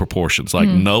epic proportions. Like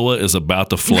Noah is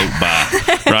about to float by,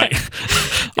 right?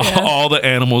 All the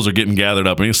animals are getting gathered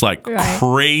up. And it's like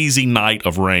crazy night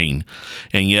of rain.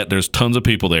 And yet there's tons of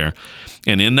people there.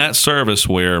 And in that service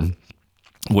where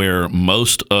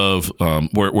most of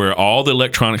where all the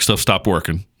electronic stuff stopped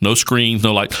working, no screens,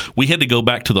 no light, we had to go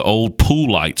back to the old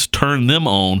pool lights, turn them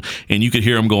on, and you could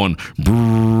hear them going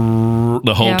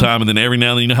the whole time. And then every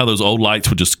now and then, how those old lights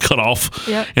would just cut off,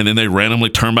 and then they randomly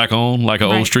turn back on like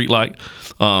an old street light.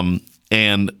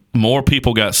 And more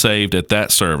people got saved at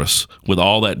that service with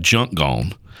all that junk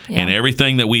gone. And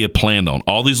everything that we had planned on,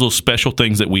 all these little special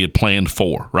things that we had planned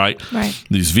for, right?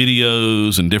 These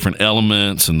videos and different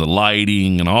elements and the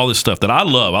lighting and all this stuff that I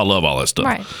love. I love all that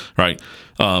stuff, right?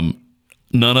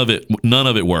 None of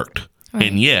it worked.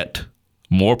 And yet,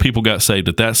 more people got saved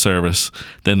at that service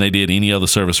than they did any other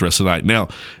service the rest of the night. Now,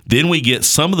 then we get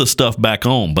some of the stuff back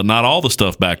on, but not all the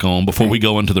stuff back on before we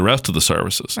go into the rest of the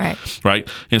services, right?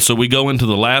 And so we go into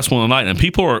the last one of the night, and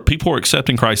people are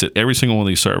accepting Christ at every single one of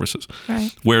these services,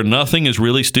 where nothing is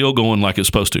really still going like it's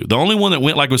supposed to. The only one that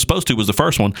went like it was supposed to was the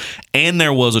first one, and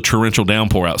there was a torrential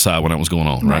downpour outside when that was going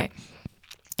on, right?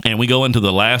 And we go into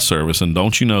the last service, and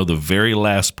don't you know, the very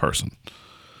last person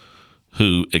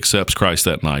who accepts Christ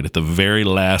that night at the very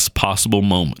last possible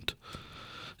moment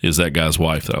is that guy's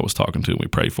wife that I was talking to and we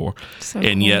prayed for.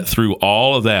 And yet through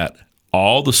all of that,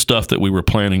 all the stuff that we were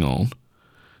planning on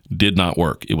did not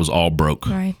work. It was all broke,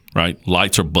 right?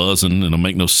 Lights are buzzing and it'll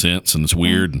make no sense, and it's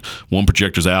weird. And one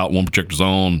projector's out, one projector's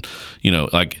on,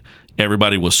 like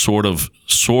everybody was sort of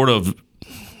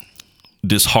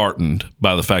disheartened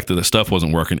by the fact that the stuff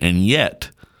wasn't working. And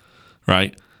yet,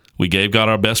 right, we gave God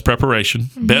our best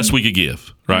preparation, best we could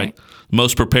give, right?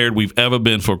 Most prepared we've ever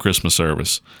been for a Christmas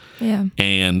service.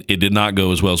 And it did not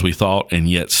go as well as we thought. And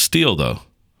yet still, though,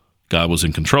 God was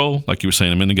in control, like you were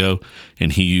saying a minute ago,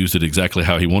 and he used it exactly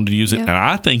how he wanted to use it. And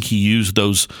I think he used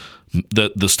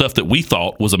the stuff that we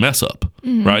thought was a mess up,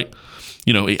 right?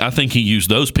 I think he used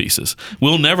those pieces.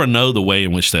 We'll never know the way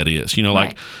in which that is.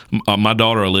 Like my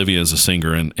daughter Olivia is a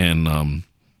singer, and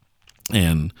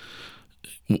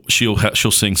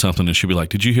she'll sing something and she'll be like,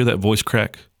 "Did you hear that voice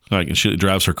crack?" Like, and it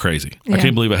drives her crazy. I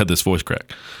can't believe I had this voice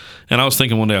crack. And I was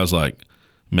thinking one day, I was like,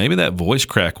 maybe that voice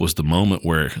crack was the moment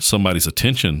where it got somebody's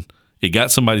attention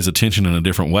in a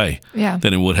different way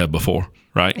than it would have before,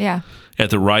 right?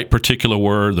 At the right particular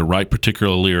word, the right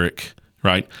particular lyric,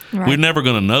 right? We're never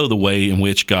going to know the way in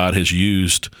which God has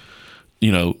used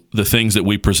the things that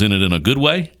we presented in a good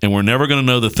way, and we're never going to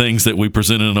know the things that we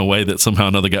presented in a way that somehow or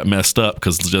another got messed up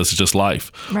because it's just life,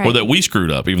 or that we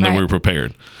screwed up even though we were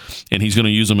prepared. And he's going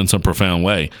to use them in some profound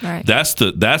way. That's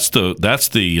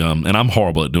the and I'm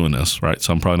horrible at doing this, right?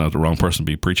 So I'm probably not the wrong person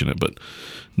to be preaching it, but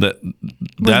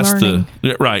that's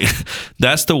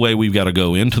the way we've got to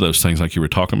go into those things, like you were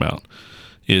talking about,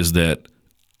 is that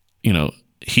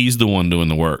he's the one doing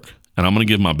the work, and I'm going to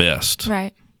give my best,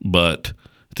 right? But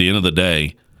at the end of the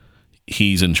day,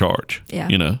 he's in charge.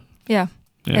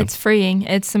 It's freeing.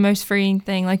 It's the most freeing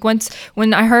thing. Like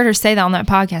when I heard her say that on that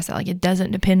podcast, that like it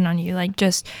doesn't depend on you. Like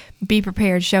just be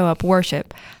prepared, show up,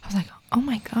 worship. I was like, oh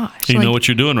my gosh. You know what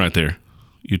you're doing right there?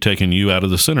 You're taking you out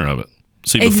of the center of it.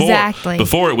 See,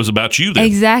 before it was about you then.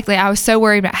 Exactly. I was so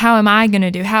worried about how am I going to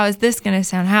do? How is this going to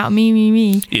sound? How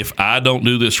me. If I don't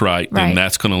do this right, then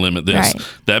that's going to limit this.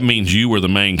 That means you were the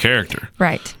main character.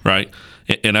 Right.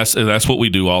 And that's what we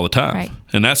do all the time.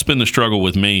 And that's been the struggle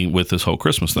with me with this whole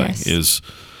Christmas thing is,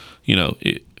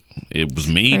 it was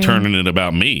me turning it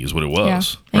about me is what it was.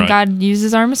 Yeah. And right? God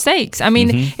uses our mistakes. I mean,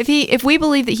 if we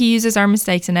believe that he uses our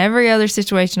mistakes in every other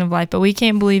situation of life, but we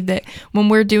can't believe that when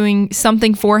we're doing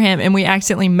something for him and we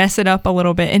accidentally mess it up a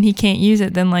little bit and he can't use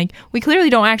it, then like we clearly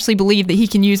don't actually believe that he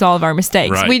can use all of our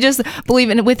mistakes. Right. We just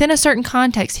believe within a certain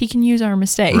context, he can use our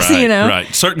mistakes, right, you know? Right.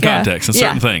 Certain contexts and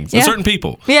certain things and certain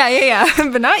people. Yeah.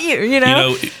 But not you, you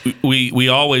know? We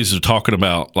always are talking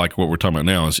about, like what we're talking about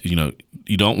now is,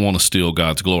 you don't want to steal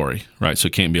God's glory, right? So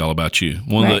it can't be all about you.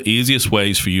 One of the easiest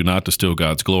ways for you not to steal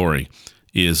God's glory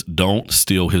is don't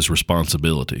steal his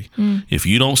responsibility. If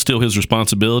you don't steal his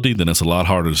responsibility, then it's a lot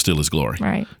harder to steal his glory.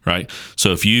 Right.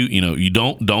 So if you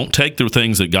don't take the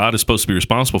things that God is supposed to be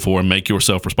responsible for and make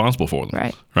yourself responsible for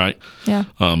them. Right. Yeah.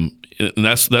 And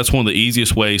that's one of the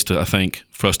easiest ways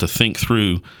for us to think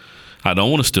through. I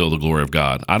don't want to steal the glory of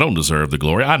God. I don't deserve the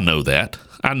glory. I know that.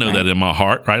 I know that in my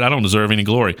heart, right? I don't deserve any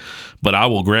glory, but I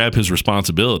will grab his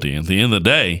responsibility. And at the end of the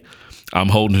day, I'm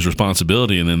holding his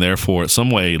responsibility, and then therefore, at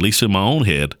some way, at least in my own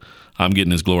head, I'm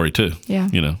getting his glory too. Yeah.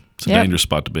 It's a dangerous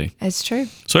spot to be. It's true.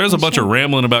 So there's a bunch of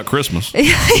rambling about Christmas.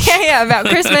 About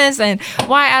Christmas and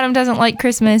why Adam doesn't like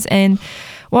Christmas and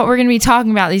what we're going to be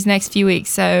talking about these next few weeks.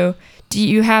 So do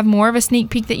you have more of a sneak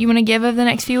peek that you want to give of the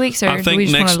next few weeks? Or I think do we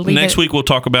just want to leave next week we'll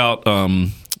talk about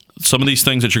some of these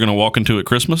things that you're going to walk into at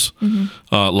Christmas,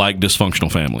 like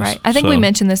dysfunctional families. Right. I think we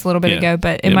mentioned this a little bit ago,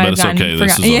 but it might have gotten forgotten.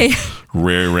 This is a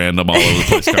very random, all over the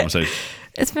place conversation.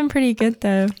 It's been pretty good,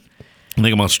 though. I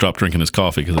think I'm going to stop drinking this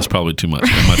coffee because it's probably too much.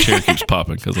 And my chair keeps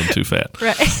popping because I'm too fat.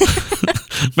 Right.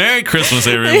 Merry Christmas,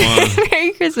 everyone.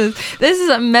 Merry Christmas. This is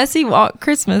a messy walk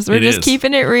Christmas. We're just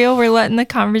keeping it real. We're letting the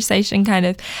conversation kind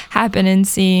of happen and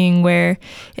seeing where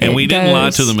And we didn't lie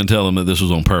to them and tell them that this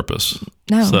was on purpose.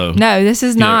 No, this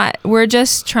is not. We're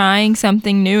just trying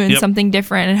something new and something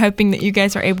different and hoping that you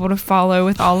guys are able to follow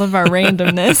with all of our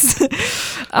randomness.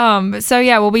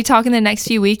 We'll be talking the next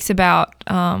few weeks about,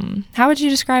 how would you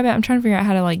describe it? I'm trying to figure out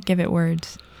how to give it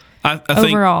words. I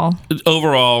think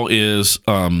overall is,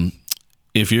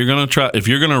 if you're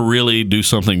gonna really do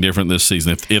something different this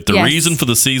season, if the reason for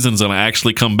the season is going to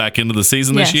actually come back into the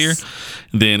season this year,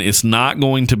 then it's not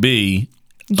going to be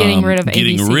getting rid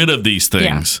of these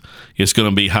things. It's going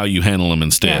to be how you handle them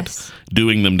instead,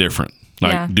 doing them different,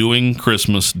 doing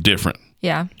Christmas different.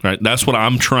 Yeah. Right. That's what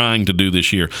I'm trying to do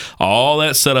this year. All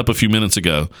that set up a few minutes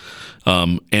ago.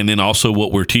 And then also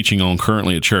what we're teaching on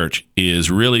currently at church is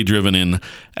really driven in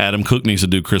Adam Cook needs to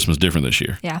do Christmas different this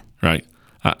year. Yeah. Right.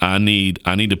 I need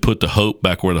to put the hope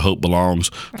back where the hope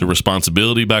belongs, the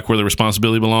responsibility back where the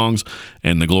responsibility belongs,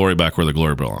 and the glory back where the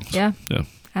glory belongs. Yeah.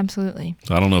 Absolutely.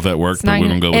 So I don't know if that worked, but we're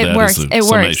going to go with that. It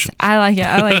works. I like it.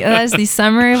 That is the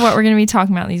summary of what we're going to be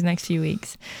talking about these next few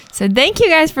weeks. So thank you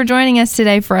guys for joining us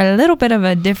today for a little bit of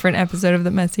a different episode of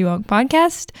the Messy Walk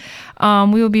podcast.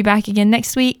 We will be back again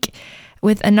next week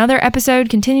with another episode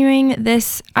continuing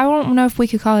this. I don't know if we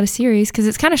could call it a series because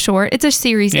it's kind of short. It's a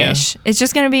series-ish. Yeah. It's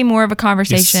just going to be more of a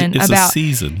conversation it's about... a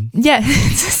season. Yeah,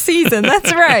 it's a season.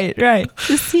 That's right. It's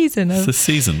a season. It's a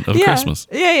season of Christmas.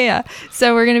 Yeah.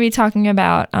 So we're going to be talking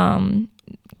about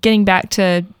getting back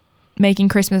to making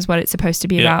Christmas what it's supposed to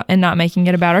be about and not making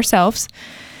it about ourselves.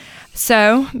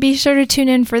 So be sure to tune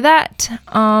in for that.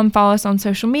 Follow us on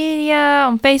social media,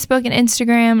 on Facebook and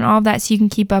Instagram and all of that so you can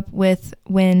keep up with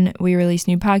when we release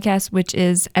new podcasts, which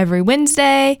is every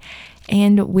Wednesday.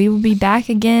 And we will be back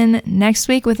again next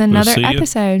week with another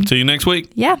episode. See you next week.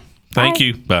 Yeah. Thank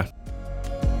you. Bye.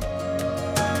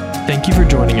 Thank you for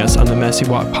joining us on the Messy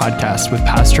Walk podcast with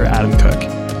Pastor Adam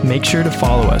Cook. Make sure to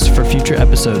follow us for future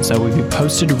episodes that will be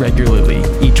posted regularly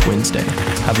each Wednesday.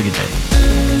 Have a good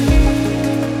day.